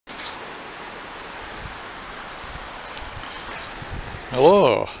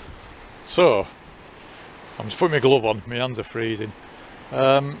Hello. So, I'm just putting my glove on, my hands are freezing.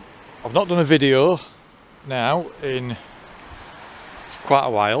 I've not done a video now in quite a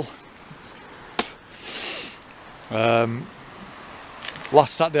while.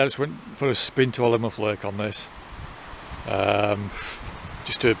 Last Saturday I just went for a spin to Oliver Lake on this.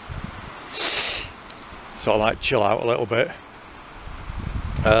 Just to sort of like chill out a little bit.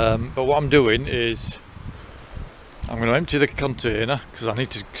 But what I'm doing is I'm going to empty the container because I need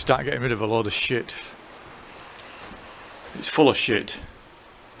to start getting rid of a load of shit. It's full of shit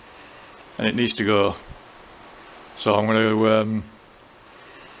and it needs to go. So I'm going to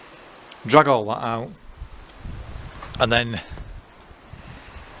drag all that out, and then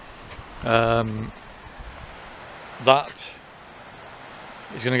that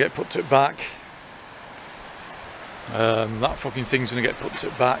is going to get put to back. That fucking thing's going to get put to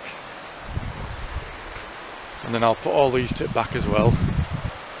back. And then I'll put all these to back as well.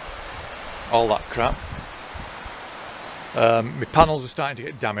 All that crap. My panels are starting to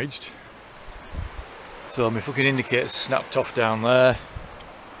get damaged. So my fucking indicator's snapped off down there.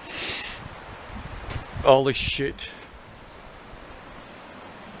 All this shit.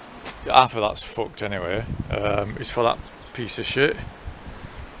 Half of that's fucked anyway. It's for that piece of shit.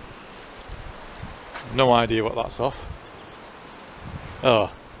 No idea what that's off.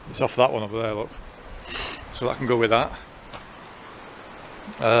 Oh, it's off that one over there, look. So that can go with that.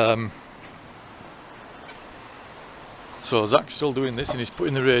 So Zach's still doing this and he's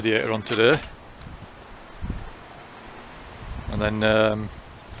putting the radiator on today. And then I'm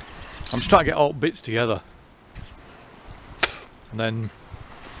just trying to get all bits together. And then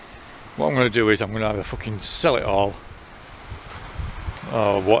what I'm going to do is I'm going to either fucking sell it all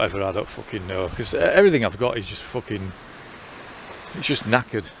or whatever, I don't fucking know. Because everything I've got is just fucking, it's just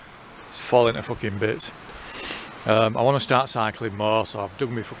knackered. It's falling to fucking bits. I want to start cycling more, so I've dug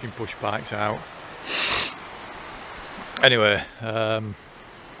my fucking push bikes out. Anyway, right,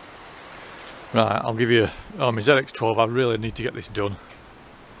 I'll give you, oh, my ZX12, I really need to get this done.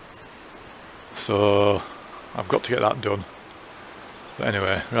 So, I've got to get that done. But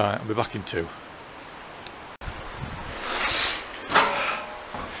anyway, right, I'll be back in 2.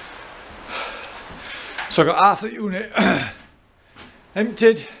 So I got half the unit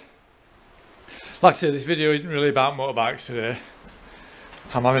emptied. Like I say, this video isn't really about motorbikes today.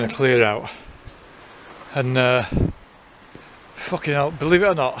 I'm having a clear out. And fucking hell, believe it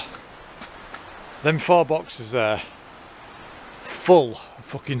or not, them 4 boxes there, full of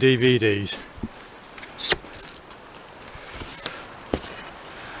fucking DVDs.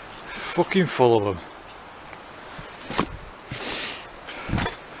 Fucking full of them.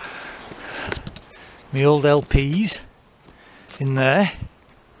 My old LPs in there.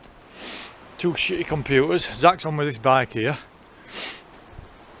 2 shitty computers. Zach's on with this bike here.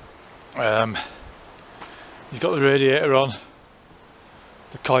 He's got the radiator on,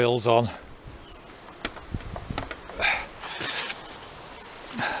 the coils on.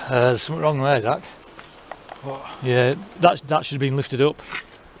 There's something wrong there, Zach. What? Yeah, that should have been lifted up.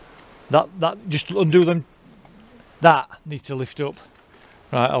 That just undo them. That needs to lift up.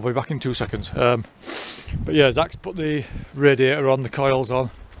 Right, I'll be back in 2 seconds. But yeah, Zach's put the radiator on, the coils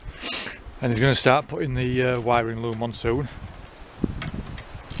on. And he's going to start putting the wiring loom on soon.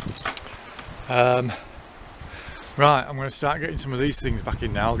 Right, I'm going to start getting some of these things back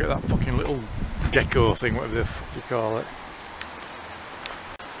in now. I'll get that fucking little gecko thing, whatever the fuck you call it.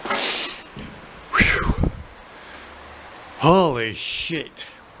 Whew. Holy shit!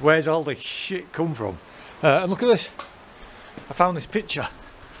 Where's all this shit come from? And look at this. I found this picture.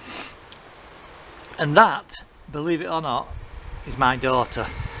 And that, believe it or not, is my daughter.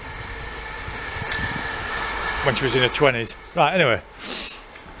 When she was in her 20s. Right, anyway.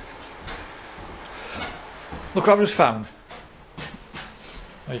 Look what I've just found.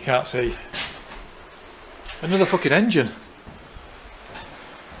 Oh, you can't see. Another fucking engine.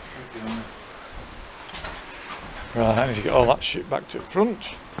 Right, I need to get all that shit back to the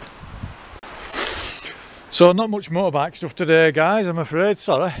front. So not much motorbike stuff today, guys, I'm afraid,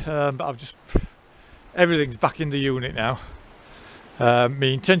 sorry. But I've just... everything's back in the unit now. My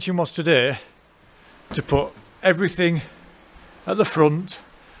intention was today to put everything at the front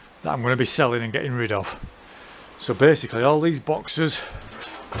that I'm going to be selling and getting rid of. So basically all these boxes,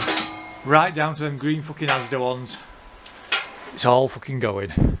 right down to them green fucking Asda ones, it's all fucking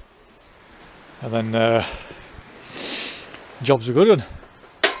going. And then jobs are good one.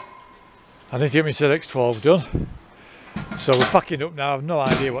 I need to get my ZX12 done. So we're packing up now, I've no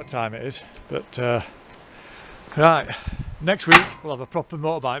idea what time it is. But right, next week we'll have a proper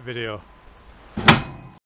motorbike video.